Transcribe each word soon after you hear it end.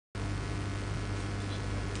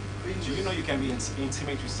Do you know you can be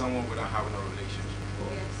intimate with someone without having a relationship?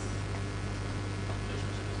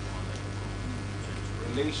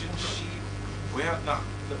 Relationship, well, now,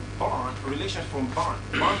 the bond, relation from bond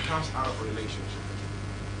comes out of relationship.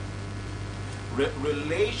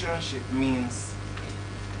 Relationship means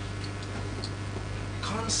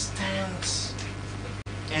constant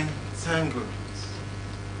entanglement.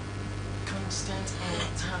 Constant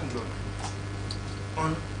entanglement.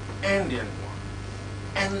 Unending one.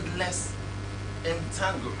 Endless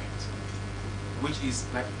entanglement. Which is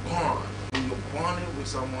like bond. When you're bonding with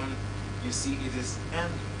someone, you see it is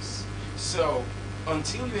endless. So,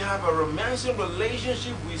 until you have a romantic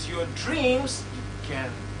relationship with your dreams, you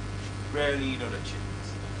can rarely not achieve it.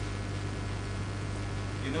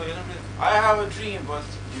 You know, I have a dream, but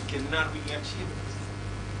you cannot really achieve it.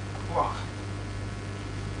 Why?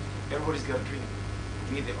 Everybody's got a dream.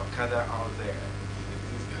 Me, the Okada out there,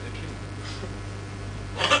 everybody's got a dream.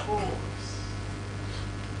 Of course.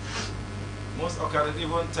 Most Okada,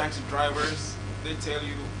 even taxi drivers, they tell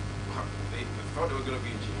you, they thought they were going to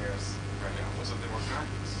be engineers right now. Most of them were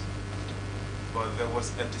graduates. But there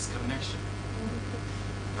was a disconnection.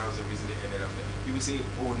 That was the reason they ended up there. People say,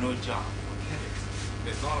 oh, no job. Forget it.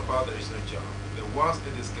 It's not about there is no job. There was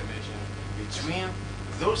a disconnection between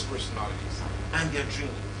those personalities and their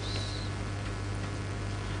dreams.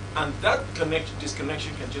 And that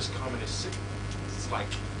disconnection can just come in a second. It's like,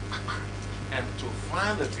 and to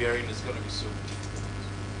find the bearing is going to be so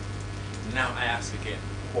difficult. Now I ask again,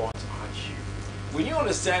 what are you? When you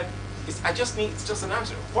understand, it's just an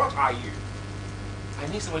answer. What are you? I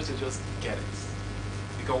need somebody to just get it.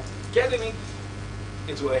 Because getting it,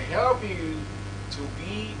 it will help you to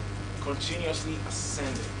be continuously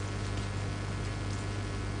ascending.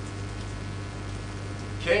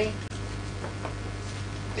 Okay?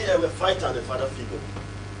 Yeah, we're fighter and a father figure. A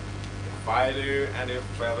fighter and a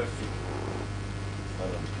father figure.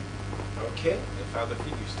 Okay, a father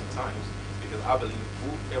figure sometimes, because I believe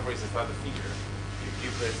whoever is a father figure, you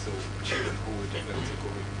give birth to children who will definitely take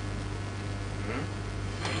over you.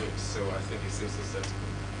 So I think it's safe to say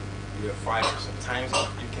you're a fighter. Sometimes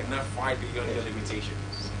you cannot fight beyond your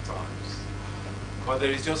limitations. Sometimes, but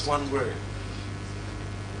there is just one word.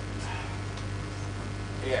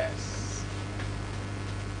 Yes.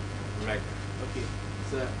 Mega. Okay,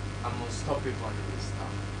 so I'm unstoppable and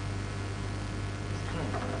restart.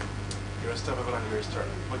 You're unstoppable and you're a star.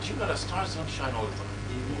 But you know that stars don't shine all the time.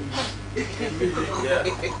 Yeah.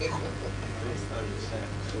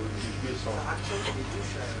 Actually, they do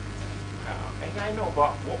shine. And I know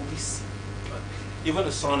about what we see. Even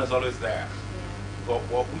the sun is always there. But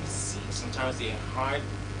what we see, sometimes they hide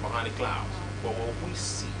behind the clouds. But what we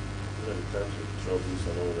see. Troubles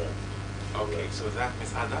and all that. Okay, so that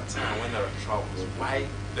means at that time when there are troubles, why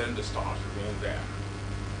then the stars remain there?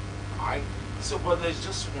 Alright? So, but there's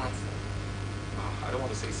just one thing. I don't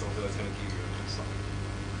want to say something that's going to give you an insight.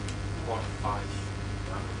 What are you?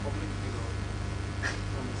 I'm a public figure.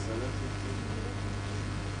 I'm a celebrity.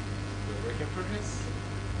 You're work in progress?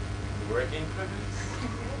 Work in progress?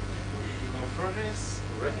 In progress?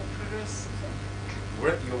 Work in progress?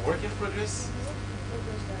 Your work in progress?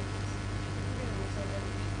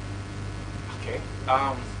 Okay.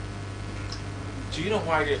 Do you know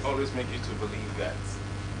why they always make you to believe that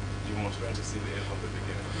you must learn to see the end from the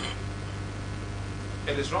beginning?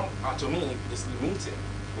 It is wrong. To me, it's limiting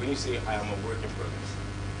when you say I am a work in progress.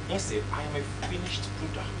 Instead, I am a finished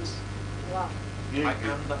product. Wow. I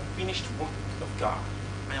am the finished work of God.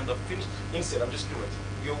 I am the finished. Instead, I'm just doing it.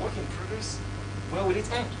 Your work in progress, where will it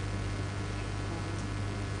end?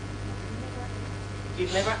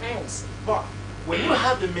 It never ends. But when you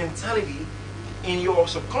have the mentality in your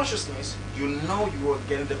subconsciousness, you know you are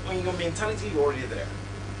getting in your mentality, you're already there.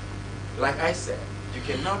 Like I said, you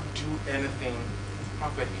cannot do anything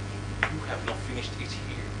perfectly. You have not finished it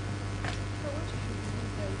here.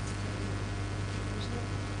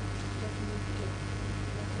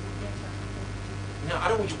 Now, I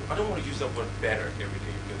don't want to use that word better every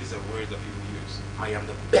day because these are words that people use. I am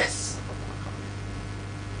the best.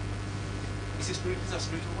 These are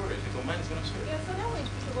spiritual words. If your mind is going to spirit. Yeah, so that way,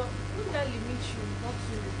 but wouldn't that limit you not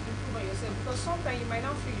to improve on yourself? Because sometimes you might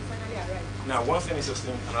not feel you finally arrived. Now, one thing is to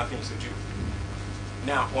think, another thing is to do.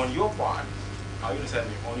 Now, on your part, are you understand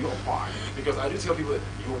me? On your part, because I do tell people that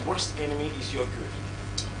your worst enemy is your good.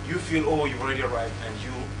 You feel, oh, you've already arrived, and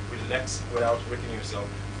you relax without working yourself.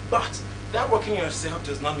 But that working yourself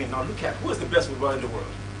does not mean, now look at, who is the best footballer in the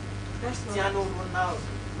world? Cristiano Ronaldo.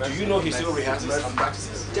 Do you know he still rehearses and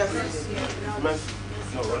practices? Definitely.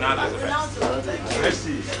 No, Ronaldo is the best.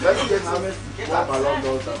 Messi. Messi gets one Ballon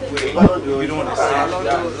d'Or. Wait, you don't understand.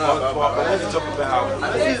 But let me talk about.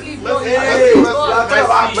 Messi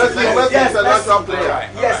Yes, is a natural player. Alright,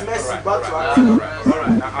 Yes, alright, Messi, alright, back to alright,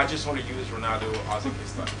 alright. Now, I just want to use Ronaldo as a case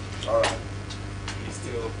study. Alright. He's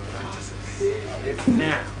still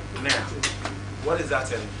now, what is that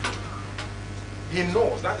telling you? He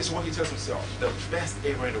knows, that is what he tells himself, the best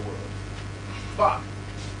ever in the world. But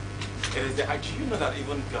it is the, do you know that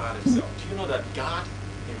even God himself, do you know that God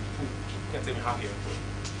improved? You can tell me how he improved?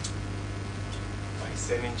 By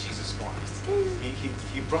sending Jesus Christ.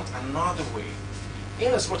 He brought another way.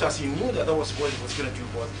 In as much as he knew that that was what he was going to do,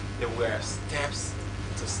 but there were steps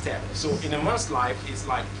to step. So in a man's life, it's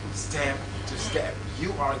like step to step.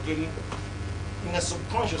 You are getting in a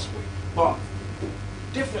subconscious way. But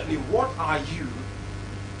definitely, what are you?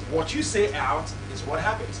 What you say out is what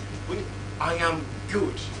happens. When I am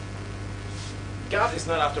good. God is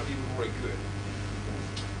not after people who are good.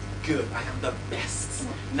 Good. I am the best.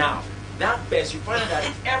 Now, that best, you find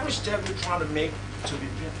that every step you're trying to make to be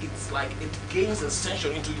better, it's like it gains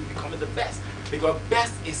ascension into you becoming the best. Because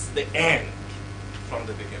best is the end from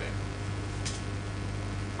the beginning.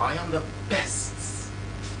 I am the best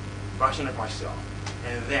version of myself.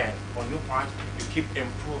 And then, on your part, you keep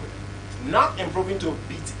improving. Not improving to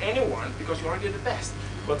beat anyone because you're already the best,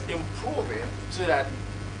 but improving so that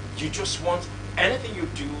you just want anything you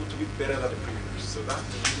do to be better than the previous. So that's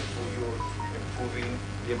the reason for your improving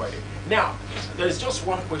day by day. Now, there's just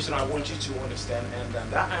one question I want you to understand, and then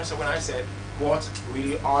that answer when I said, what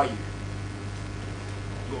really are you?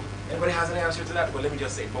 Anybody has an answer to that? Well, let me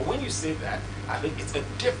just say, but when you say that, I think it's a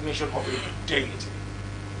definition of a deity.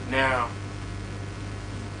 Now,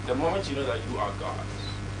 the moment you know that you are God,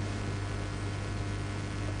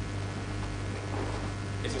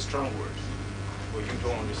 it's a strong word, but you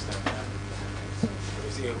don't understand that.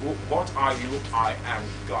 You say, what are you? I am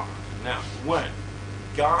God. Now, when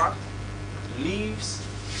God lives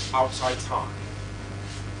outside time,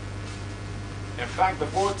 in fact,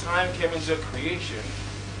 before time came into creation,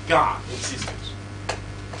 God existed.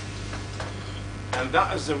 And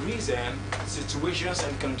that is the reason situations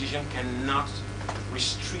and conditions cannot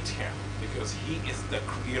restrict him, because he is the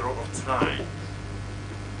creator of time.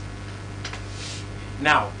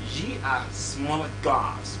 Now, ye are smaller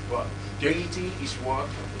gods, but deity is what?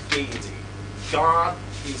 Deity. God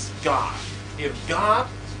is God. If God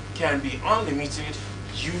can be unlimited,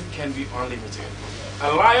 you can be unlimited.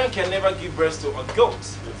 A lion can never give birth to a goat.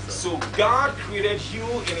 So God created you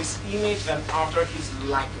in his image and after his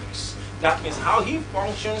likeness. That means how he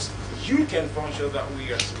functions, you can function that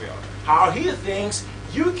way as well. How he thinks,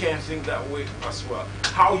 you can think that way as well.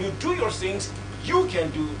 How you do your things, you can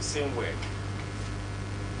do the same way.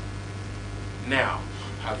 Now,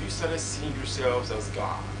 have you started seeing yourselves as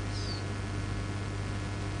gods?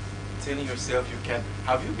 Telling yourself you can.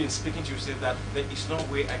 Have you been speaking to yourself that there is no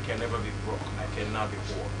way I can never be broke, I cannot be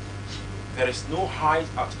poor. There is no height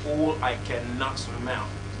at all I cannot mount.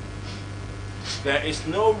 There is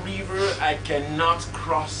no river I cannot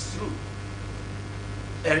cross through.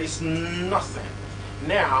 There is nothing.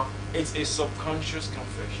 Now, it's a subconscious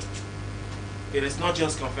confession. It is not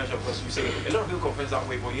just confession, because you say, a lot of people confess that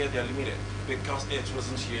way, but yet they are limited, because it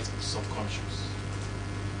wasn't yet subconscious.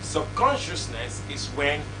 Subconsciousness is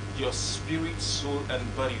when your spirit, soul,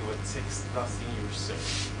 and body overtakes that thing you say.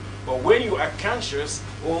 But when you are conscious,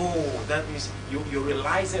 oh, that means you're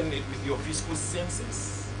realizing it with your physical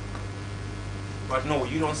senses. But no,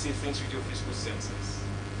 you don't see things with your physical senses.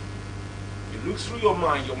 You look through your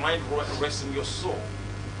mind rests in your soul.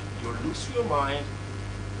 You look through your mind,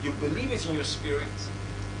 you believe it in your spirit,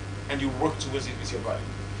 and you work towards it with your body.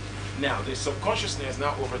 Now, the subconsciousness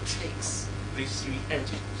now overtakes these three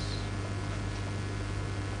entities.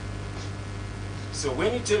 So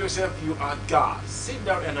when you tell yourself you are God, sit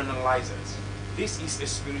down and analyze it. This is a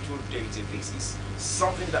spiritual deity. This is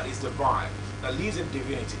something that is divine, that lives in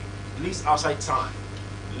divinity, lives outside time,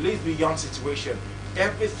 lives beyond situation.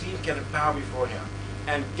 Everything can bow before him.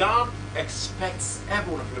 And God expects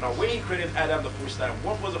every one of you. Now, when he created Adam the first time,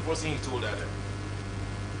 what was the first thing he told Adam?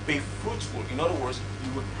 Be fruitful. In other words,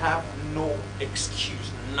 you would have no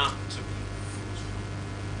excuse not to be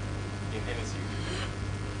fruitful in anything.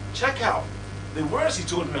 Check out the words he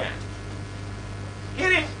told man.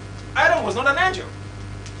 Adam was not an angel.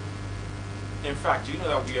 In fact, do you know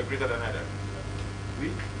that we are greater than Adam?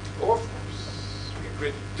 Of course. We are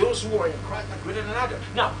great. Those who are in Christ are greater than Adam.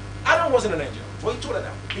 Now, Adam wasn't an angel. What he told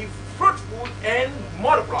Adam, be fruitful and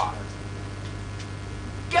multiply.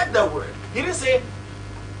 Get that word. He didn't say,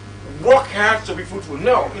 work hard to be fruitful.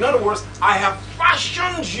 No. In other words, I have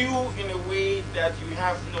fashioned you in a way that you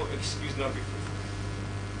have no excuse not to be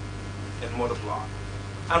fruitful. And multiply.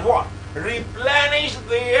 And what? Replenish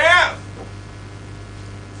the earth.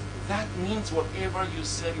 That means whatever you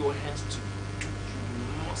set your hands to do,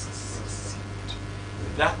 you must succeed.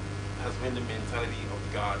 That has been the mentality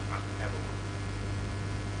of God and everyone.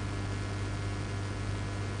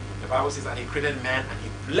 The Bible says that He created man and He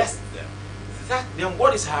blessed them. Then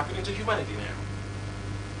what is happening to humanity now?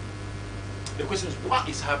 The question is, what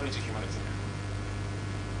is happening to humanity now?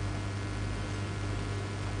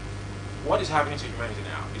 What is happening to humanity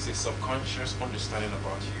now is a subconscious understanding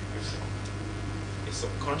about you yourself. A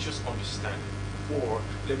subconscious understanding. Or,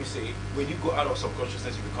 let me say, when you go out of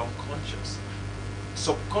subconsciousness, you become conscious.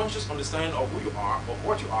 Subconscious understanding of who you are, of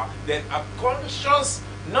what you are, then a conscious,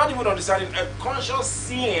 not even understanding, a conscious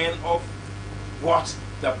seeing of what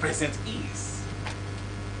the present is,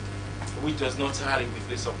 which does not tally with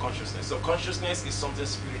the subconsciousness. Subconsciousness is something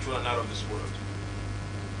spiritual and out of this world.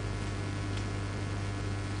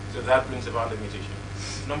 So that brings about limitation.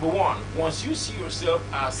 Number one, once you see yourself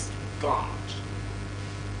as God,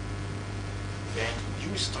 then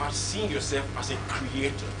you start seeing yourself as a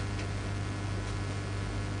creator.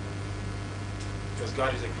 Because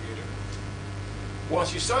God is a creator.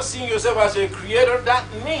 Once you start seeing yourself as a creator, that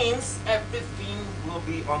means everything will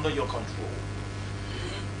be under your control.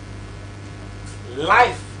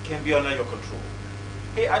 Life can be under your control.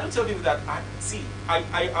 Hey, I don't tell people that.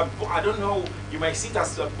 I don't know. You might see that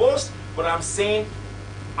as a boast, but I'm saying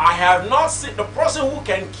I have not seen the person who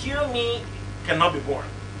can kill me cannot be born.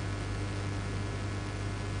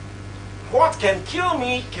 What can kill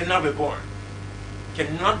me cannot be born,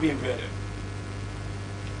 cannot be invented.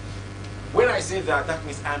 When I say that, that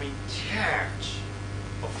means I'm in charge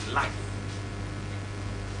of life.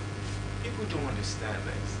 People don't understand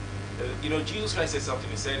this. Jesus Christ said something.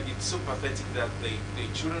 He said, it's so pathetic that the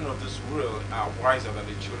children of this world are wiser than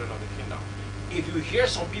the children of the kingdom. If you hear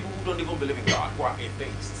some people who don't even believe in God, who are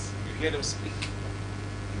atheists, you hear them speak,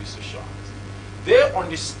 you'll be so shocked. They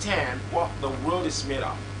understand what the world is made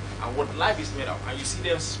of and what life is made of, and you see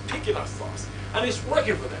them speaking as thoughts, and it's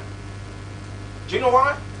working for them. Do you know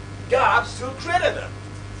why? God still created them.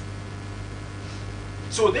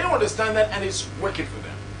 So they understand that, and it's working for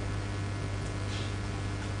them.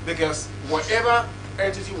 Because whatever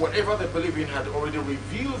entity, whatever they believe in, had already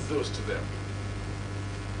revealed those to them.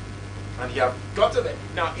 And He have got to them.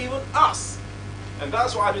 Now, even us. And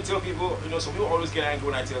that's why I do tell people, some people always get angry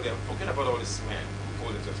when I tell them, forget about all these men who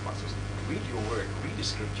call themselves pastors. Read your word, read the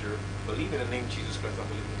scripture, believe in the name of Jesus Christ, and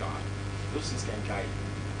believe in God. Those things can guide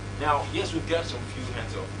you. Now, yes, we've got some few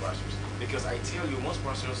hands of pastors. Because I tell you, most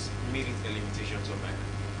pastors made it a limitation to men.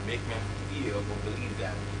 Make men feel or believe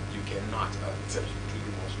that you cannot accept.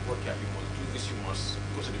 You must work out, you must do this, you must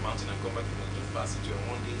go to the mountain and come back, you must do fasting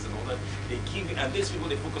 21 days and all that. They give you, and these people,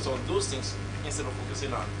 they focus on those things instead of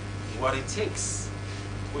focusing on what it takes,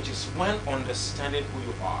 which is when understanding who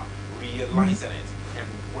you are, realizing it, and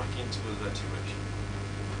working towards that direction.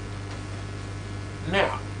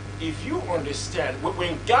 Now, if you understand,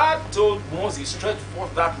 when God told Moses, stretch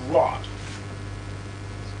forth that rod,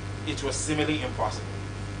 it was seemingly impossible.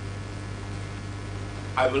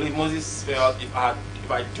 I believe Moses felt, if I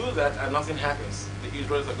do that and nothing happens, the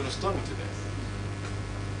Israelites are going to stone me to death.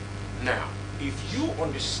 Now, if you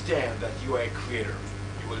understand that you are a creator,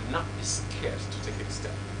 you will not be scared to take a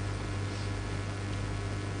step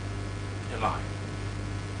in life.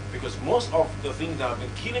 Because most of the things that have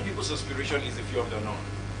been killing people's aspiration is the fear of the unknown.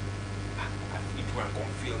 If I'm going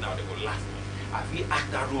to fail now, they will laugh at me. If I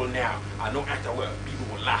act that role now, I know act that well, people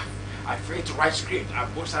will laugh. I fail to write script. I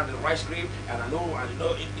both have the right script, and I know,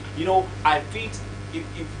 I think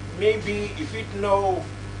if it know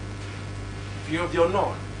fear of the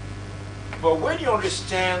unknown. But when you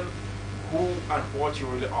understand who and what you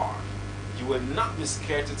really are, you will not be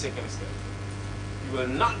scared to take any step. You will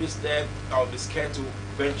not be scared to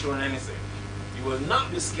venture on anything. You will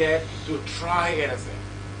not be scared to try anything.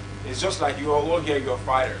 It's just like you are all here, you are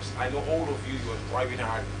fighters. I know all of you, you are striving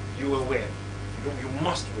hard, you will win. You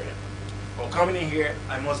must win. Or coming in here,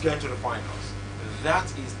 I must get into the finals. That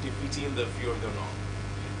is defeating the fear of the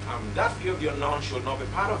unknown. That fear of the unknown should not be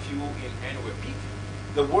part of you in any way.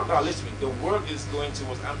 The world are listening. The world is going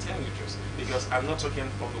towards, I'm telling you just because I'm not talking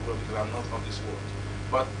from the world because I'm not of this world.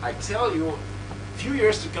 But I tell you, few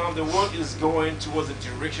years to come, the world is going towards the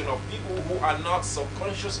direction of people who are not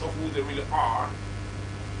subconscious of who they really are.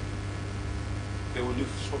 They will lose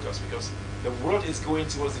focus because the world is going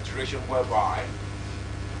towards the direction whereby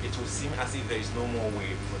it will seem as if there is no more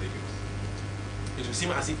way for the youth. It will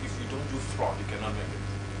seem as if you don't do fraud, you cannot make it.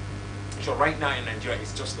 So right now in Nigeria,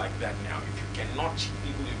 it's just like that now. If you cannot cheat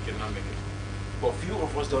people, you cannot make it. But few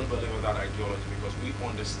of us don't believe in that ideology because we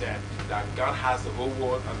understand that God has the whole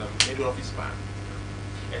world and the middle of his span.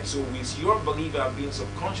 And so with your belief and being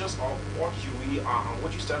subconscious of what you really are and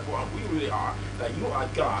what you stand for and who you really are, that you are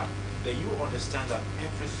God, then you understand that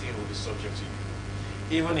everything will be subject to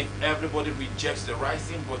you. Even if everybody rejects the right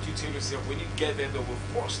thing, but you tell yourself when you get there, they will be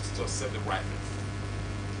forced to accept the right thing.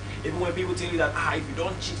 Even when people tell you that, if you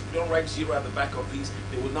don't cheat, if you don't write zero at the back of this,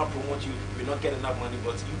 they will not promote you, you will not get enough money,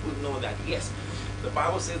 but you will know that, yes, the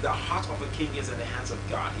Bible says the heart of a king is in the hands of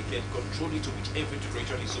God. He can control it to whichever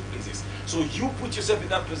direction he so pleases. So you put yourself in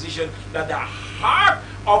that position that the heart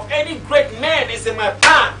of any great man is in my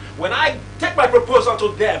palm. When I take my proposal to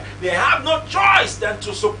them, they have no choice than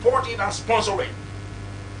to support it and sponsor it.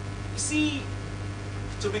 You see,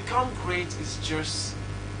 to become great is just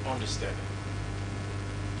understanding.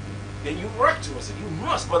 Then you work towards it. You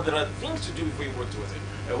must, but there are things to do before you work towards it.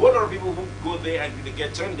 A whole lot of people who go there and they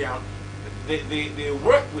get turned down, they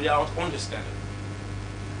work without understanding.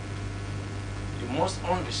 You must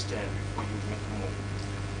understand before you make a move.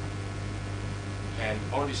 And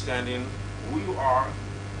understanding who you are,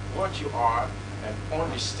 what you are, and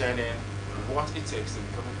understanding what it takes to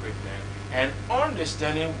become a great man, and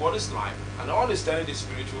understanding what is life, and understanding the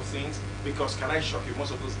spiritual things, because can I shock you,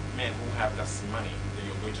 most of those men who have that money that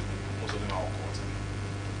you're going to do, most of them are caught.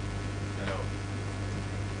 You know,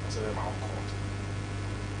 most of them are caught.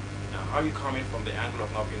 Now, how are you coming from the angle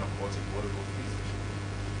of not being caught if you want to go physically?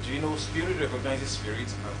 Do you know spirit recognizes spirit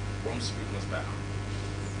and one spirit must bow?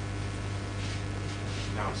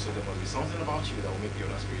 Now, so there must be something about you that will make the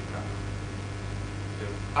other spirit bow. There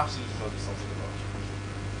will absolutely must be something about you.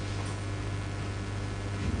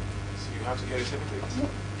 So you have to get yourself a it.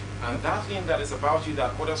 And that thing that is about you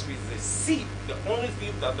that other spirits they see, the only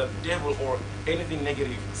thing that the devil or anything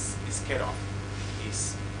negative is scared of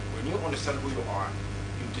is when you understand who you are,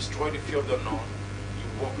 you destroy the fear of the unknown,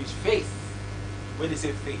 you walk with faith. When they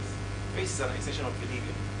say faith, faith is an extension of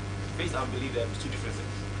believing. Faith and belief are two different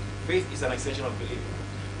things. Faith is an extension of believing.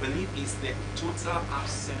 Belief is the total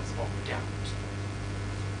absence of doubt.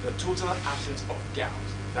 The total absence of doubt,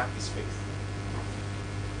 that is faith.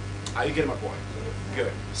 Are you getting my point?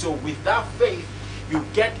 Good. So with that faith, you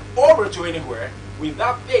get over to anywhere. With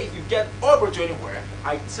that faith, you get over to anywhere.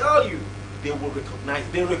 I tell you, they will recognize,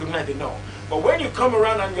 they know. But when you come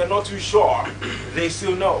around and you're not too sure, they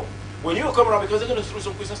still know. When you come around, because they're going to throw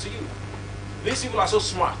some questions to you. These people are so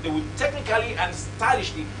smart, they will technically and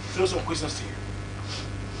stylishly throw some questions to you.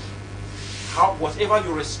 Whatever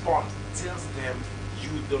you respond tells them you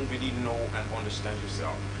don't really know and understand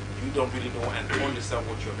yourself. You don't really know and understand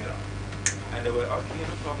what you're made of. And they were, okay,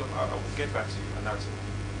 no problem, I will get back to you, and that's it.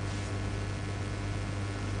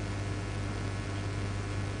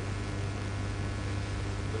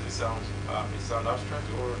 Does it sound abstract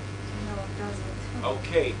or? No, it doesn't.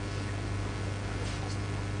 Okay.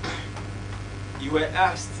 You were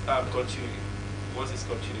asked continuity. What is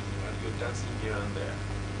continuity? And you're dancing here and there.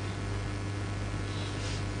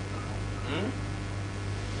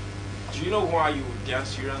 Do you know why you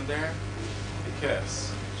dance here and there?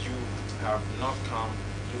 Because you have not come,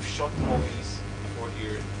 you've shot movies before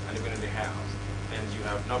here and even in the house, and you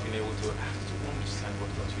have not been able to understand what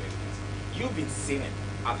continuity is. You've been seeing it,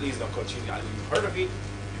 at least on continuity. You've heard of it,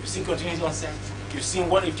 you've seen continuity on set, you've seen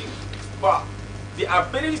what it did. But the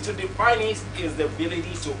ability to define it is the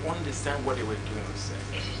ability to understand what they were doing on set.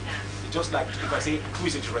 It's just like if I say, who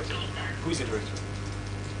is a director? Who is a director?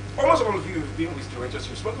 Almost all of you have been with directors,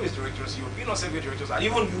 you've spoken with directors, you've been on set with directors, and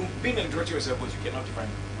even you've been a director yourself, but you cannot define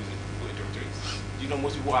who a director is. You know,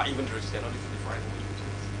 most people are even directors, they're not even defining who a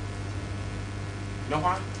director is. You know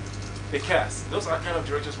why? Because those are kind of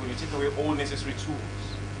directors when you take away all necessary tools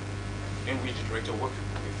in which the director works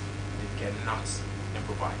with, they cannot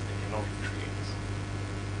improvise, they cannot recreate.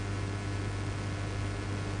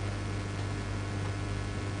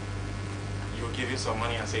 You'll give him some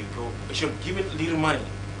money and say, go, you should give him little money.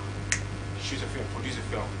 Shoot a film, produce a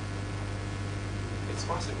film. It's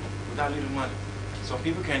possible without little money. Some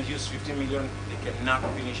people can use 15 million, they cannot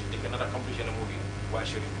finish, they cannot accomplish any movie. Why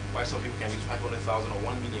should it? Why some people can use 500,000 or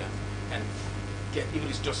 1 million and get, even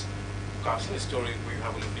it's just, I've seen a story where you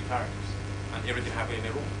have only 3 characters and everything happening in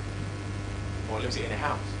a room. Or let me say in a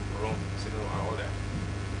house, a room, sitting room, and all that.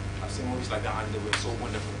 I've seen movies like that and they were so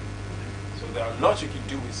wonderful. So there are lots you can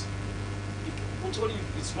do with, who told you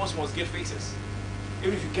it's most get faces?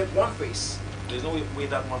 Even if you get one face, there's no way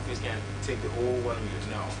that one face can take the whole 1 million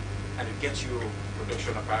now. And you get your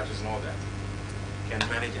production apparatus and all that. You can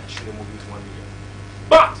manage and shoot a movie with 1 million.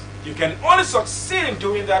 But you can only succeed in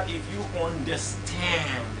doing that if you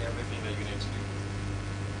understand everything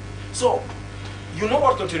So, you know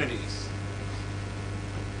what continuity is.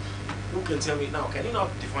 Who can tell me now? Can you not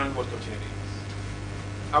define what continuity is?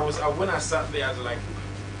 When I sat there, I was like,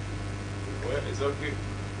 well, it's okay.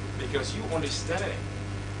 Because you understanding it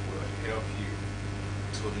will help you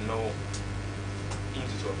to know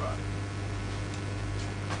into about it.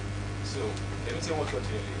 So, let me tell you what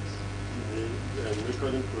continuity is. The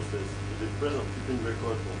recording process is the process of keeping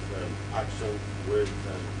record of actions, words,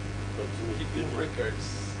 and continuity. Keeping records.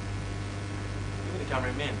 Even the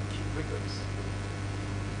cameraman keep records.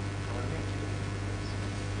 Cameraman keep records.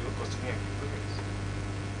 You look to me and keep records.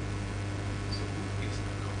 So who is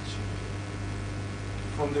continue?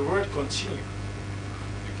 From the word continue,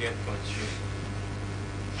 you get continue.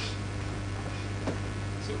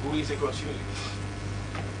 So who is a continuity?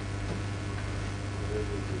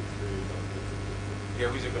 Yeah,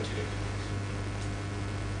 who is a continuity?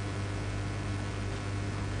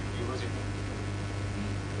 You was it?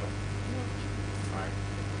 No. Alright.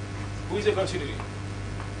 Who is a continuity?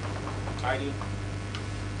 ID? You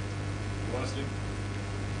want to sleep?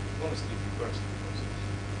 You want to sleep? You can't sleep.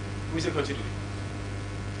 Who is a continuity?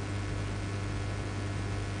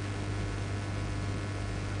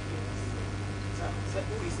 So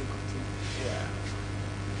who is a continuity?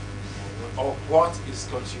 Yeah. Or what is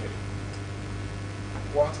continuity?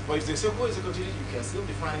 What? But if they say who is a continuity, you can still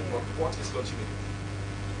define it, but what is continuity?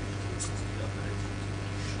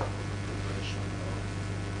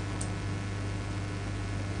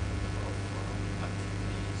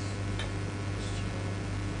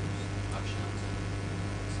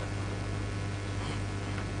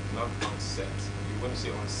 Not on set. You want to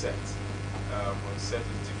say on set. On set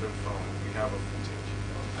is different from we have a footage.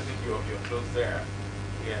 I think you're close there.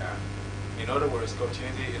 Yeah. In other words,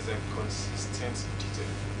 continuity is a consistent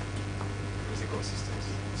detail. It's a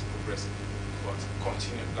consistency. It's progressive. But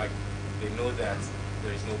continue, like they know that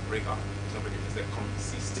there is no breakup. It's not breakup. It's a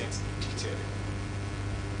consistent detail.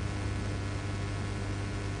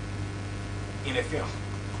 In a film,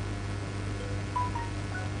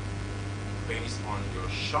 based on your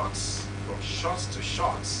shots, from shots to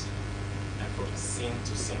shots, and from scene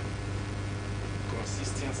to scene.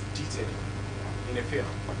 Consistent detailing in a film,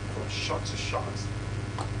 from shot to shot,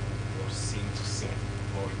 or scene to scene,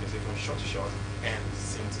 or you can say from shot to shot and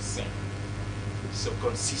scene to scene. So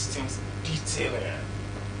consistent detailing.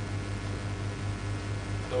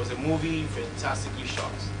 There was a movie fantastically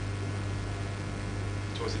shot.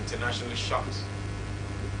 It was internationally shot.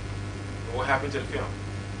 But what happened to the film?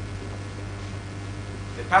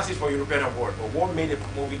 They passed it for European award, but what made the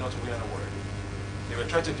movie not win an award? They were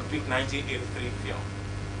trying to depict 1983 film.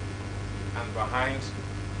 And behind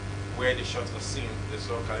where they shot the scene, they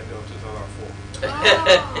saw a calendar of 2004.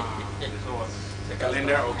 They saw the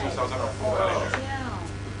calendar of 2004 calendar. Yeah.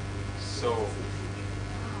 So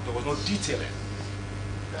there was no detailing.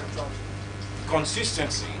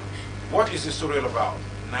 Consistency. What is the story all about?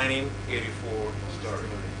 1984 story.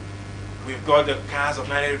 We've got the cast of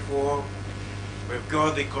 1984. We've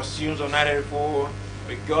got the costumes of 1984.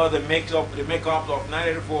 We've got the makeup of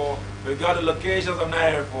 1984. We've got the locations of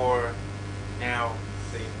 1984. Now,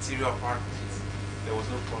 the interior apartments, there was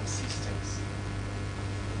no consistency.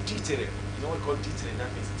 Detailing. You know what we call detailing?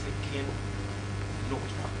 That means taking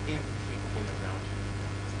note of everything around you.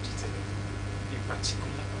 Detailing. Be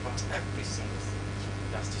particular about everything.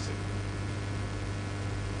 That's detailing.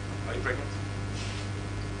 Are you pregnant?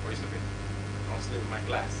 Or are you sleeping? I want to sleep with my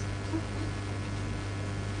glass.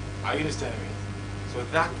 Are you understanding me? So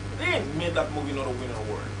that thing made that movie not a winner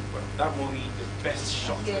award. But that movie, the best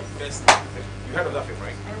shot, Yes. the best thing. You heard of that film,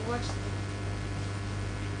 right? I watched.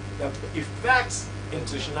 The effects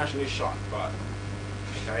internationally shot, but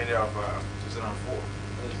in the end of 2004.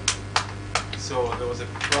 So there was a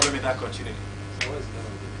problem in that continuity. So what is the name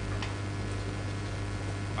of it?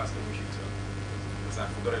 Ask them we should tell. Because I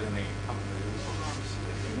forgot the name.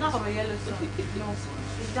 It's not from a yellow song. No.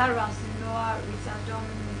 It's that Ramsey Noah, Rita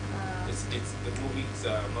Dominic. It's the movie's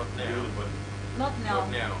not now, but Not now.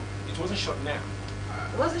 not now. It wasn't shot now.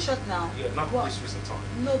 It wasn't shot now. Yeah, not But- this recent time.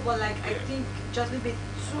 No, but like I Yeah. think just maybe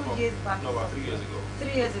 2 years back. No, about 3 years ago.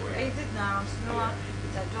 3 years ago. Yeah. Is it now? Ramsey Noah,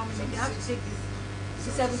 Rita Dominic. They have to take this.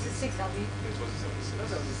 It's 76, I mean. It was 76.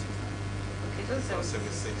 That's how this is. Okay, it was It was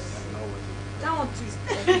 76. 76. No, That one too is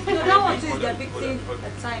no, that one too is depicting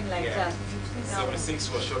a time like Yeah. that. You've seen that one.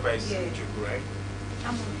 76 was shot by Yeah. Sujuk, right?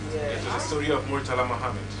 That one. Yeah. It was the story of Murtala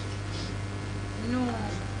Muhammad. No.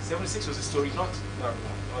 76 was a story, not that.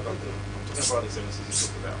 I'm talking about the 76 you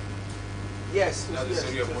talked about. Yes. That's the yes,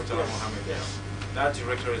 story of yes, Murtala yes, Muhammad. Yes. That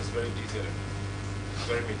director is very detailed,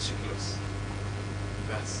 very meticulous.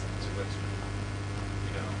 That's director.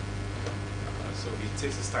 You know, So he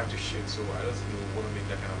takes his time to shoot, so I don't think he will want to make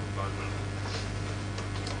that kind of a blunder.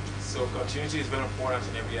 So continuity is very important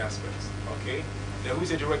in every aspect. Okay? Then who is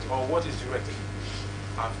a director, or what is directed?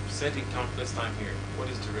 I've said it countless times here. What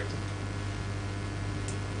is directed?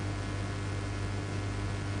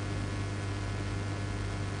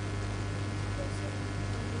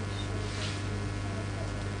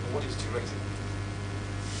 What is directed?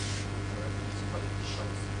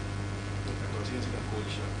 Continuity can call the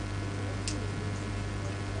shot.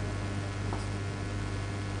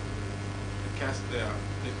 The cast there.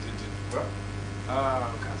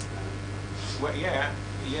 Well, yeah,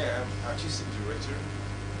 artistic director,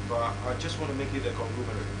 but I just want to make it a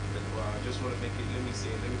conglomerate. I just want to make it, let me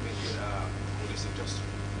make it, holistic, just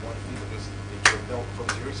one thing, because from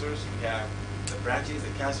directors, we have the branches,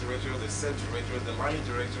 the cast directors, the set directors, the line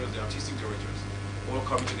directors, the artistic directors, all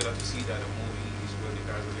coming together to see that the movie is where the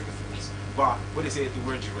guys and everything is. But when they say the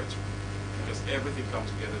word director, because everything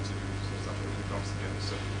comes together to do, so stuff, everything comes together.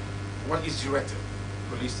 So, what is directed,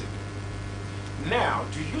 holistically? Now,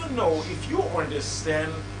 do you know, if you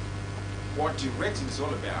understand what directing is all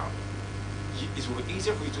about, it will be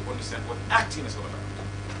easier for you to understand what acting is all about.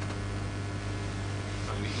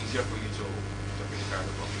 And it will be easier for you to interpret the character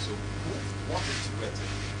properly. So, what is directing?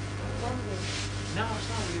 No, it's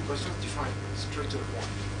not really, but it's just defined, straight to the point.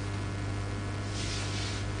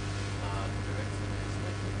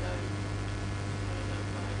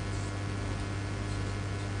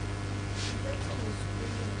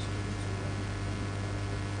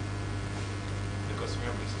 Because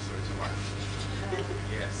remember, it's a story to life.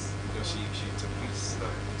 Yes, because she interprets the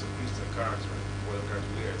character, what the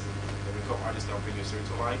character wears. The makeup artist can bring a story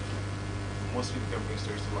to life. Most people can bring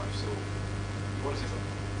stories to life. So, you want to say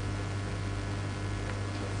something?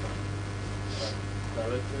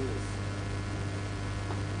 Directing is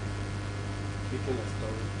picking a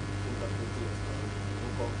story, interpreting a story,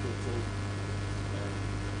 incorporating.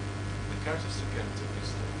 The characters too can interpret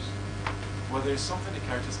stories. Well, there is something the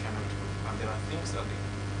characters cannot do, and there are things that the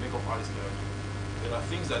makeup artists cannot do. There are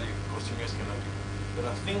things that the costumiers cannot do. There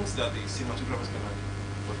are things that the cinematographers cannot do,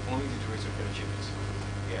 but only the director can achieve it.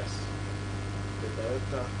 Yes. The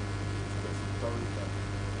director is the storyteller.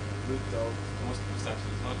 We tell Most times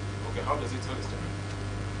it's not. Okay, how does it tell the story?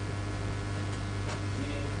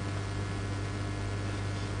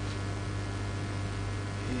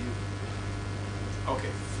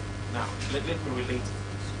 Okay, now let me relate.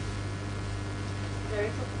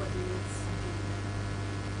 Director coordinates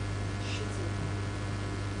shooting.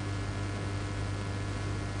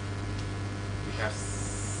 We have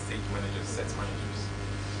stage managers, set managers.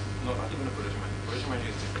 No, not even a production manager. Production manager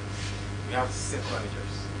is different. We have set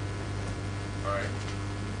managers. Alright.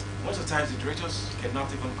 Most of the times the directors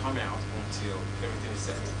cannot even come out until everything is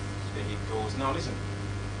set. Then he goes, now listen,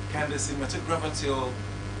 can the cinematographer tell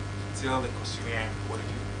the costumier what to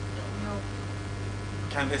do? No.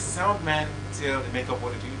 Can the sound man tell the makeup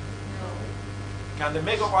what to do? No. Can the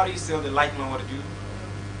makeup artist tell the light man what to do?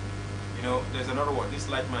 You know, there's another word. This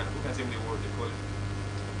light man, who can tell me the word? They call it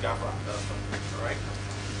gaffer. Alright?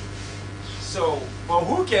 So, but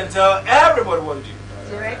who can tell everybody what to do?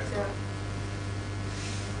 Director.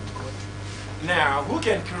 Now, who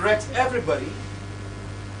can correct everybody?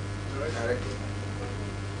 Directly.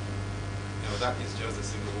 No, that is just a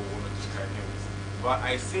single one to describe him with. But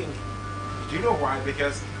I think, do you know why?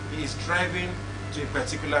 Because he is driving to a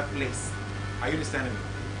particular place. Are you understanding me?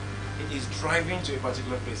 He is driving to a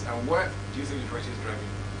particular place. And where do you think the director is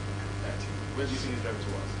driving at? Where do you think he's driving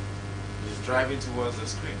towards? He's driving towards the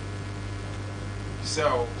screen.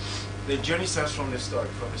 So, the journey starts from the story,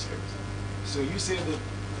 from the script. So you say that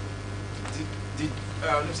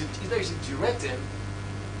either you say directing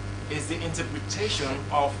is the interpretation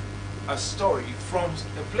of a story from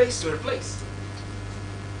a place to a place,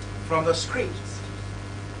 from the script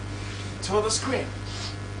to the screen.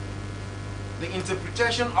 The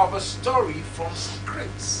interpretation of a story from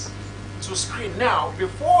scripts to screen. Now,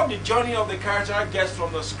 before the journey of the character gets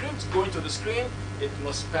from the script going to the screen, it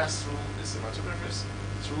must pass through the cinematographers,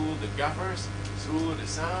 through the gaffers, through the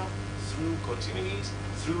sound, through continuities,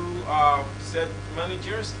 through set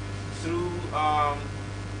managers, through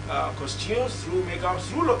costumes, through makeup,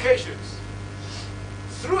 through locations,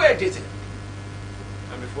 through editing,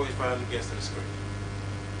 and before it finally gets to the screen.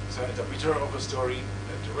 So, interpreter of a story,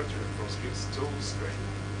 a director from scripts to screen.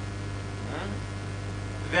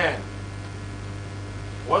 Then,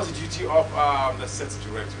 what's the duty of the set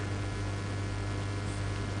director?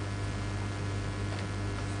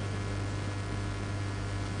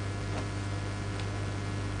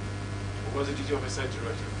 What's the duty of a set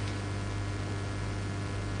director?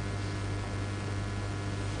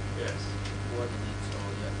 Yes. coordinates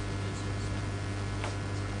all the activities of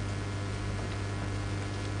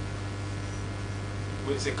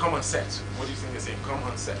Well, it's a common set. What do you think is a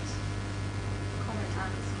common set? Common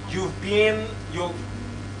acts.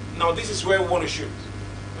 Now this is where we want to shoot.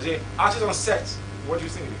 You see, artists on set, what do you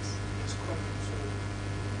think it is? It's common.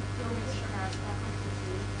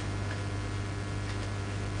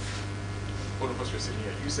 All of us were sitting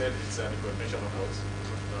here. You said it's the coordination of what?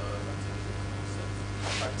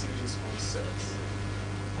 Activities on set.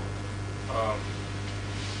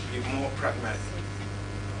 Be more pragmatic.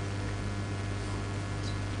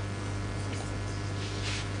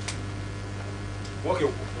 Okay,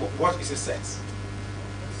 what is a set? set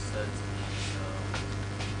is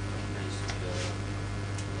basically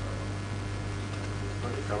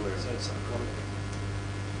On the camera. So it's common.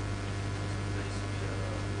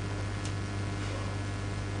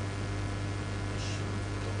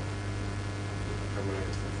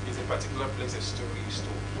 It's a particular place a story is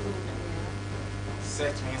told.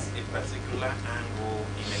 Set means a particular angle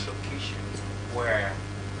in a location where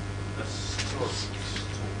the story is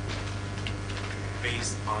told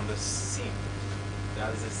based on the scene.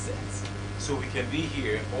 That is a set. So we can be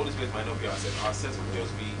here, all this place might not be our set. Our set will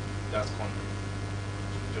just be that corner.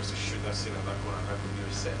 Just to shoot that scene at that corner, that could be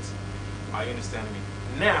a set. Are you understanding me?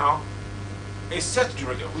 Now, a set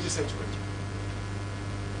director, who is a set director?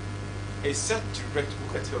 A set director,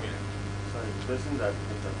 who can tell me that? Sorry, the person that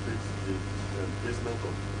interprets the placement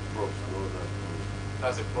of props and all that.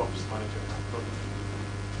 That's a props manager.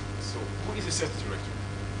 So, who is a set director?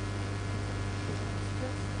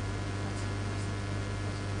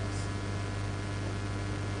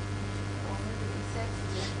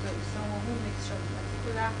 Someone who makes sure the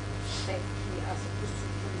particular set he are supposed to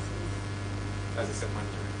place is That's a set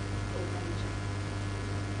manager. a manager.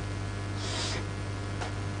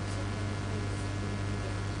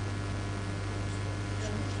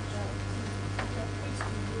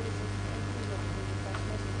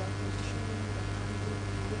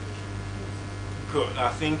 Good. I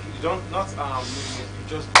think you don't you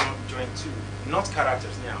just don't join two, not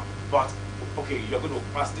characters now, but okay, you're going to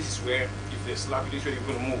pass. This is where if they slap you, this way you're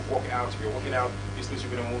going to move, walk out. If you're walking out, this place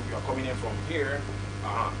you're going to move. You're coming in from here.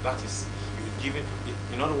 That is you're giving.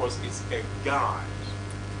 In other words, it's a guide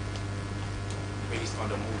based on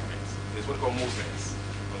the movement. There's what we call movements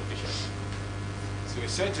on location. So a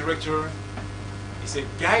set director is a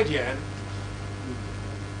guardian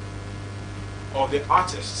of the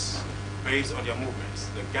artists based on their movements.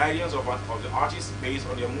 The guidance of the artists based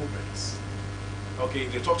on their movements. Okay,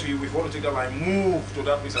 they talk to you, if you want to take that line, move to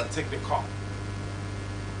that place and take the cup.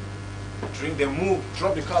 Drink the move,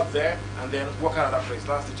 drop the cup there, and then walk out of that place.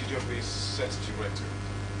 That's the duty of a set director.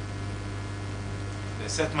 The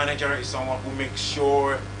set manager is someone who makes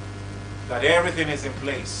sure that everything is in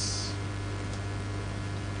place.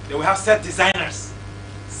 They will have set designers.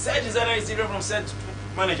 Set designer is different from set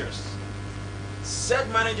managers. Set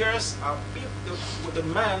managers are the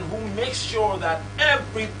man who makes sure that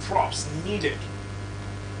every props needed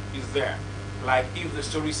is there. Like if the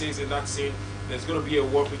story says in that scene there's going to be a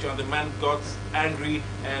war picture and the man got angry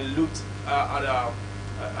and looked at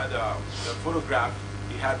the photograph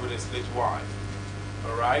he had with his late wife.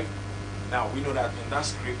 Alright? Now we know that in that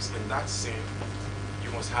script, in that scene, you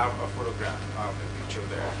must have a photograph of a picture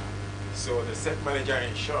there. So the set manager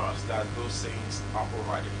ensures that those scenes are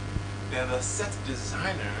provided. Then the set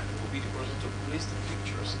designer will be the person to place the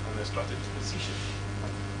pictures on the strategic position.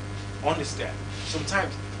 Understand?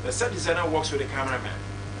 Sometimes the set designer works with the cameraman.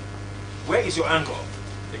 Where is your angle?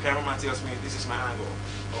 The cameraman tells me this is my angle.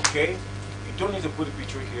 Okay? You don't need to put the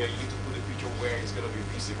picture here, you need to put the picture where it's going to be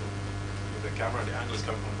visible. With the camera, the angle is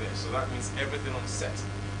coming from there. So that means everything on set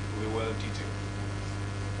will be well detailed.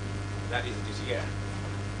 That is the duty, yeah.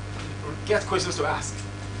 Get questions to ask.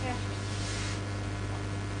 Yeah.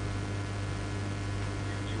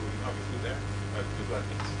 You have your food there? Good luck.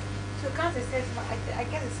 So can't the sales I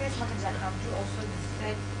guess the sales manager can do also the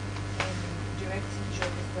set directing job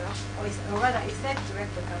as well. Or rather a set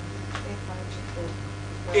director can do the set managing job.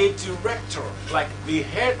 A director, like the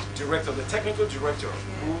head director, the technical director,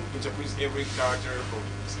 who interprets every character from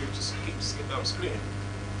script to screen.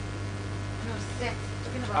 No, set.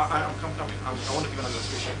 Talking about I'm coming. I want to give an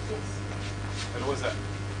illustration. Yes. And what's that?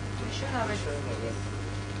 We should have it. Yes.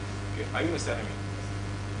 Okay, are you understanding me?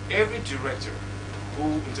 Every director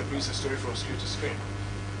who interprets a story from script to screen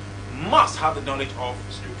must have the knowledge of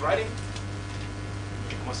script writing,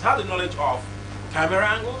 must have the knowledge of camera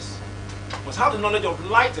angles, must have the knowledge of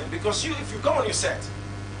lighting, because if you come on your set,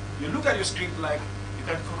 you look at your script like you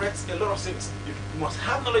can correct a lot of things. You must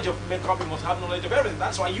have knowledge of makeup, you must have knowledge of everything.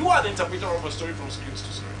 That's why you are the interpreter of a story from script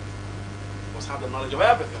to screen. must have the knowledge of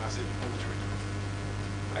everything. I said, movie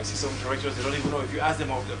director. I see some directors, they don't even know. If you ask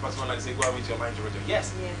them of the personal line, say, go and meet your line director.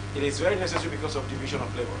 Yes, Yeah. it is very necessary because of division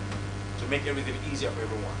of labor to make everything easier for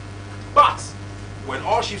everyone. But when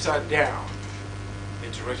all ships are down, the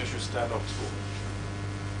director should stand up too.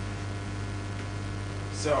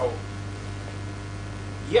 So,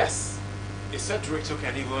 yes, a set director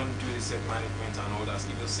can even do the set management and all that,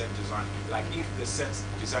 even set design. Like if the set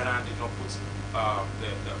designer did not put,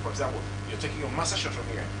 for example, you're taking your master shot from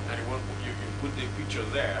here and you put the picture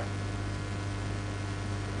there,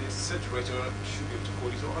 the set director should be able to call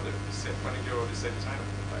it or the set manager or the set designer.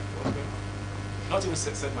 Like, what's going on? Not even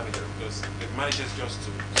set manager, because the manager is just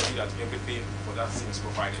to see that everything for that scene is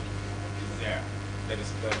provided is there. That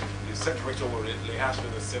is the set director will liaise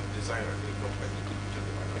with the set designer.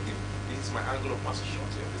 This is my angle of master shot.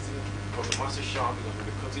 Everything from the master shot, because we'll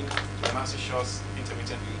be cutting the master shots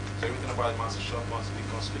intermittently. So everything about the master shot must be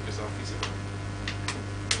conspicuous and visible.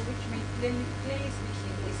 Which means plainly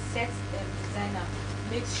speaking, a set designer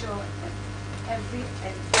makes sure that every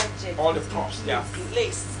object, All the is in props, they are place.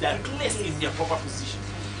 placed. They are placed in their proper position.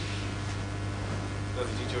 That's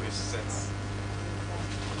the duty of the set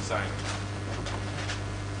designer.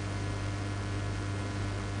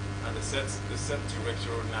 And the set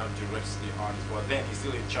director now directs the artist, but then he's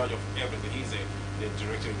still in charge of everything. He's the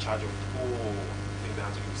director in charge of all things that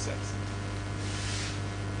have to do with sets.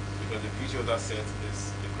 Because the beauty of that set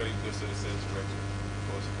is the credit goes to the set director,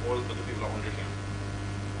 because all other people are under him.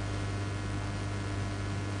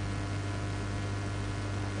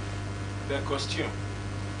 The costume.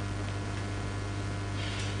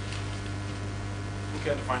 Who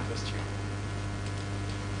can define costume?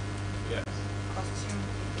 Yes. Costume,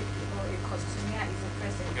 or a costumier is a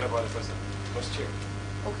person. Forget about the person. Costume.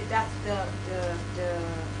 Okay, that's the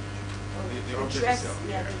object dress, itself,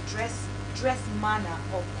 yeah, yeah. the dress manner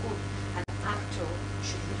or code an actor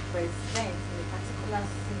should represent in a particular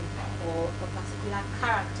scene or a particular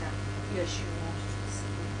character he or she wants to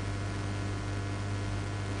see.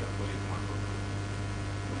 You can put it in one book.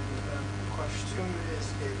 Costume is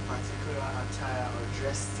a particular attire or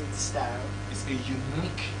dressing style. It's a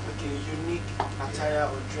unique Okay, unique attire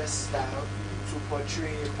or dress style to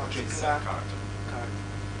portray a particular character. character.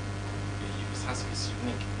 It has to be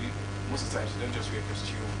unique. Most of the times you don't just wear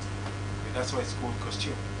costume. That's why it's called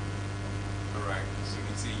costume. Alright. So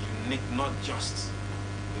it's a unique, not just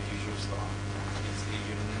the usual style. It's a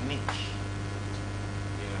unique,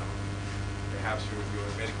 perhaps you're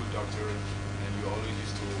a medical doctor and you always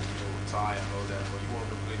used to tie and all that, but you want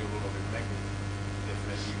to play the role of a mechanic.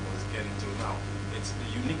 Definitely you must get into it now. It's the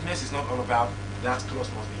uniqueness is not all about that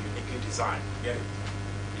clothes must be uniquely designed. Get it?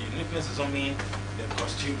 The uniqueness doesn't mean the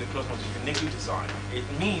costume, the clothes must be uniquely designed. It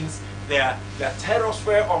means that the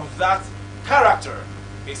terrosphere of that character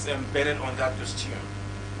is embedded on that costume.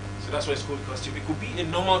 So that's why it's called costume. It could be a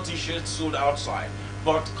normal t-shirt sold outside,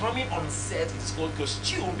 but coming on set it's called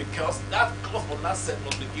costume because that cloth on that set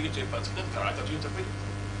must be given to a particular character to interpret it.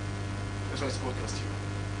 That's why it's called costume.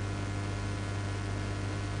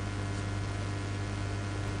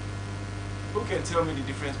 Who can tell me the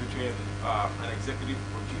difference between an executive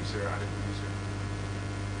producer and a producer?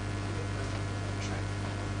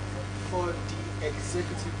 For the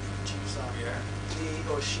executive producer, Yeah. he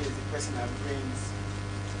or she is the person that brings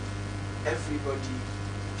everybody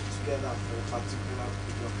together for a particular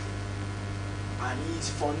production, and he is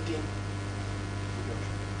funding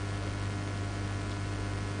production.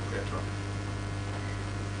 Okay, try.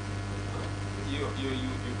 You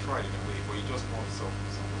tried in a way, but you just want some.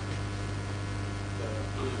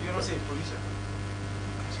 You're not saying producer.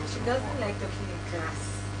 She doesn't like talking in class.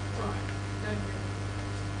 So don't do it.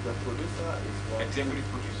 The producer is one. Executive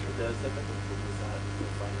producer. The executive producer is the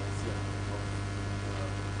financier of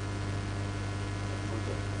the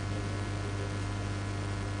project.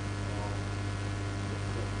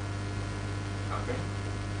 Okay.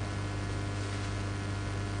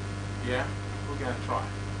 Yeah, who can try?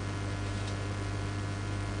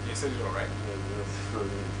 You said it all right.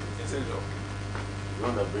 You said it all. The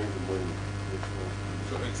one that brings the money.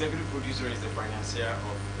 So executive producer is the financier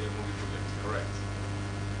of the movie project, correct?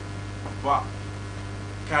 But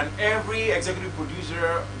can every executive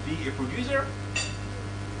producer be a producer?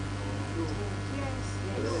 Yes.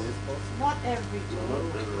 Not every job.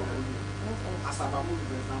 Not everyone. As a movie,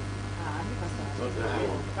 for example. Not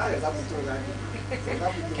everyone. That is happening to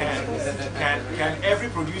Can every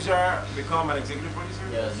producer become an executive producer?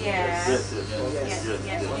 Yes. Yes. Yes, Yes, yes, yes,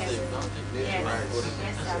 yes. Once yes. they've done it, Yes, Right. yes, sir.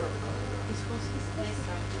 Yes, sir.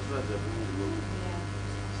 That's why they're bringing the money. Yeah.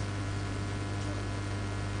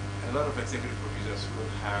 A lot of executive producers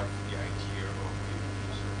will have the idea of a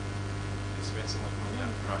producer. This spend so much money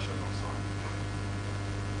and crash on our song.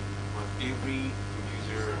 But every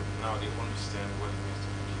producer now they understand what it means to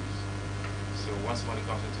produce. So once money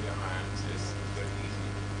comes into their hands, it's very easy.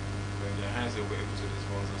 But in their hands, they were able to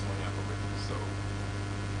dispose this money appropriately. So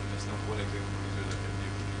it's not what executive producer that can be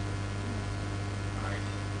a producer. Alright.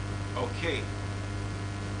 Okay.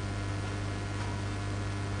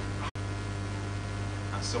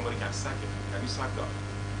 And somebody can sack him. Have you sacked up?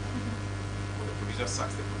 When the producer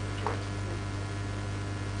sacks the director.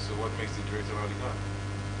 So what makes the director already gone?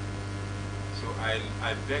 So I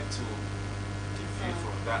beg to deviate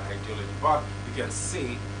from that ideology. But you can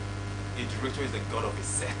say a director is the god of his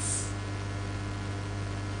sets.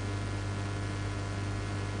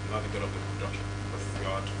 Not the god of the production, but the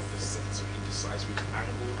god of the set. So he decides which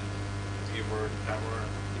angle, whatever camera,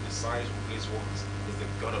 he decides who plays what. He's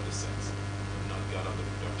the god of the sets, but not god of the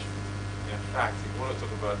production. In fact, if you want to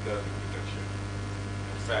talk about god of the production,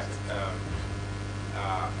 in fact, a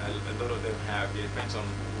lot of them have, it depends on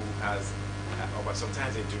who has, but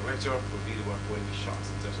sometimes a director will be the one putting the shots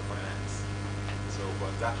in terms of finance. So,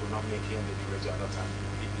 but that will not make him the director at that time.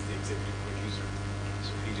 He is the executive producer.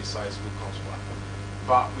 So he decides who comes what.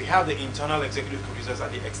 But we have the internal executive producers and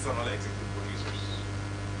the external executive producers.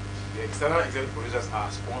 The external executive producers are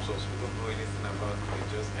sponsors who don't know anything about it.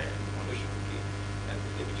 They just on the show, and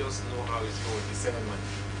they just know how it's going. They send money.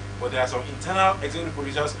 But there are some internal executive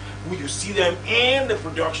producers who you see them in the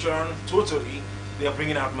production totally. They are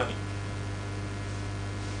bringing out money.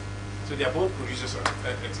 So they are both producers or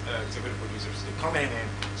executive producers. They come in and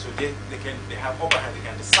so they have upper hand. They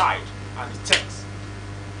can decide and it takes.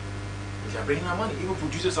 They are bringing out money. Even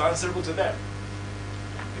producers are answerable to them.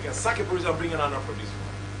 They can sack a producer and bring in another producer.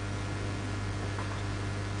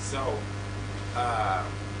 So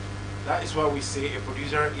that is why we say a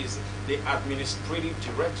producer is the administrative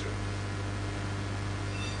director,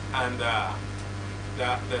 and the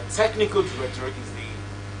technical director is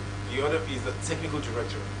the other is the technical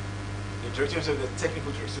director. The director is the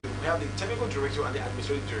technical director. So we have the technical director and the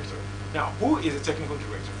administrative director. Now, who is the technical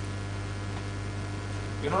director?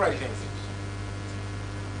 You're not writing anything.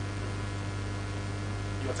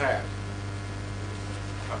 You're tired.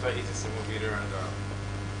 After eating some theater and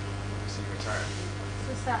see you're tired.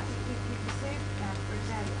 So, sir, if you say, for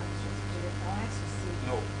example, administrative director, I wanted to see.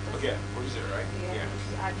 No. Okay, producer, right? Yeah.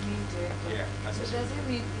 The admin director. Yeah. So does it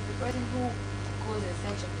mean is the person who goes in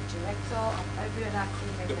search of the director of every other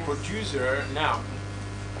team The members? producer now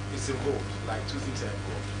is involved. Like two things are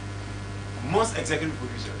involved. Most executive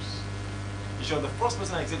producers, you sure the first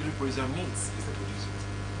person an executive producer meets is the producer.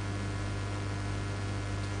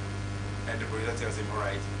 And the producer tells him, all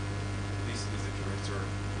right, this is the director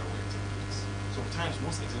that we're taking this. Sometimes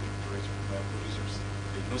most executive producers,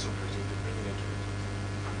 they know some directors, they bring in a director,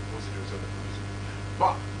 and most the director of the producer.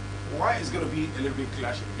 But why it's going to be a little bit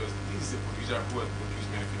clashy? Because this is a producer who has produced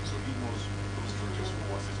many things, so he knows those directors who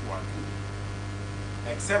was it, who are good.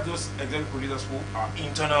 Except those executive producers who are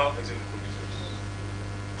internal executive producers.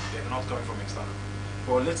 They're not coming from external.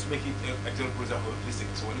 But let's make it executive producer holistic,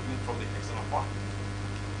 so we're looking from the external part.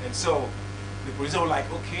 And so the producer was like,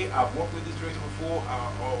 okay, I've worked with this director before,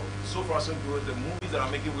 or so far so good. The movies that are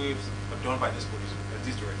making waves are done by this producer,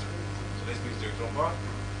 this director. So let's bring this director on board.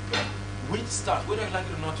 Okay. Which stars, whether you like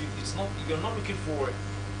it or not, it's not. You're not looking for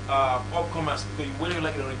upcomers because whether you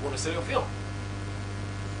like it or not, you want to sell your film.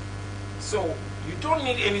 So you don't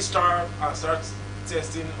need any star and start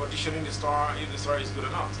testing, auditioning the star if the star is good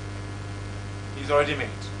or not. He's already made.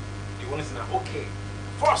 You want to know, okay,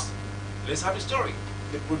 first, let's have a story.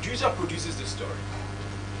 The producer produces the story.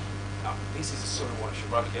 Now, this is the story one should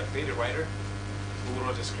probably get paid a writer who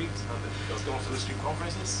wrote the script and does going through the script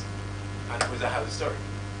conferences, and the producer has the story.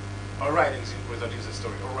 All right, the producer gives the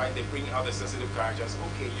story. All right, they bring out the sensitive characters.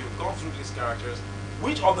 Okay, you've gone through these characters.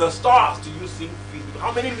 Which of the stars do you think fit?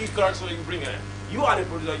 How many lead characters are you bringing in? You are the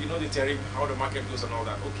producer, you know the terrain, how the market goes and all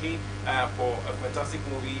that. Okay, for a fantastic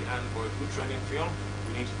movie and for a good trending film,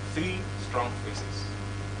 we need 3 strong faces.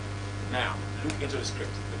 Now, look into the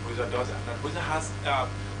script. The producer does that. Now, the producer has,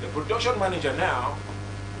 the production manager now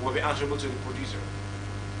will be answerable to the producer.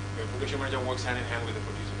 The production manager works hand in hand with the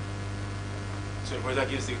producer. So the producer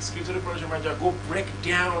gives the script to the production manager, go break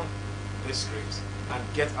down the scripts and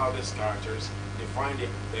get out these characters. Define the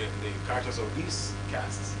characters of these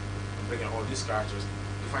casts and bring in all these characters.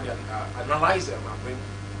 Define them, analyze them and bring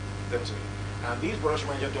them to me. And this production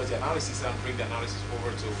manager does the analysis and bring the analysis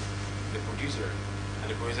over to the producer. And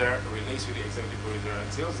the producer relates with the executive producer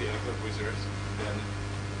and tells the executive producers then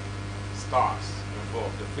stars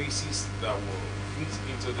involved, the faces that will fit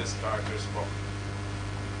into this character's role.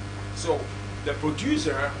 So the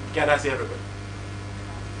producer gathers everybody.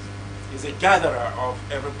 is a gatherer of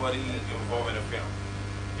everybody involved in the film.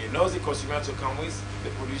 He knows the consumer to come with, the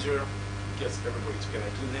producer gets everybody together,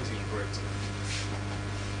 including the director.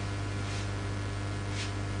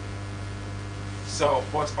 So,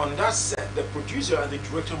 but on that set, the producer and the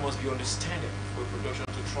director must be understanding for production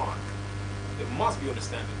to thrive. They must be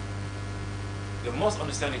understanding. They must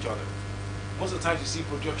understand each other. Most of the times you see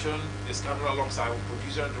production is coming alongside with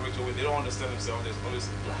producer and director when they don't understand themselves, there's always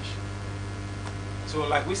a clash. So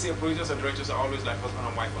like we say, producers and directors are always like husband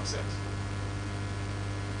and wife on set.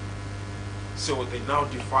 So they now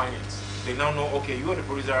define it. They now know, okay, you are the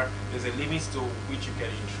producer, there's a limit to which you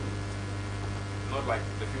can intrude. Not like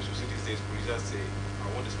the film we see these days, producers say,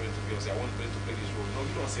 I want this person to be, or say, I want this person to play this role. No,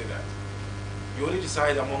 you don't say that. You only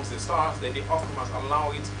decide amongst the stars, then they often must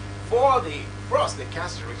allow it for the cross, the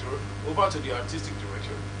cast director, over to the artistic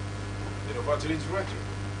director, then over to the director.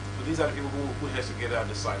 So these are the people who put heads together and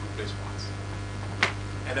decide who plays parts.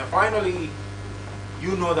 And then finally,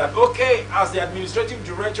 you know that, okay, as the administrative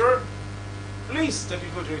director, please,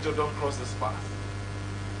 technical director, don't cross this path.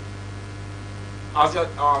 As the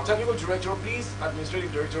technical director, please,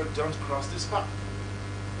 administrative director, don't cross this path.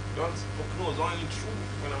 Don't hook nose, don't intrude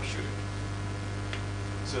when I'm shooting.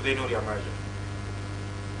 So they know their margin.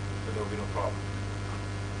 So there will be no problem.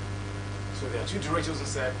 So there are two directors on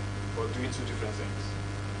set, but doing two different things.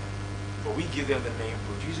 But we give them the name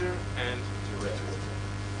producer and director.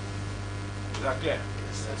 Is that clear?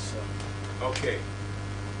 Yes, that's so. Okay.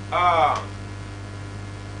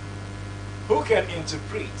 Who can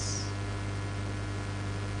interpret?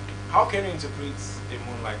 How can you interpret a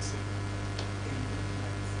moonlight scene?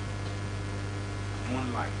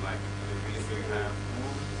 Moonlight, like they really have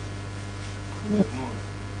moon. Moon.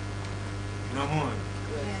 You know moon?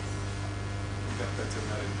 Yes. You got that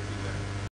terminology.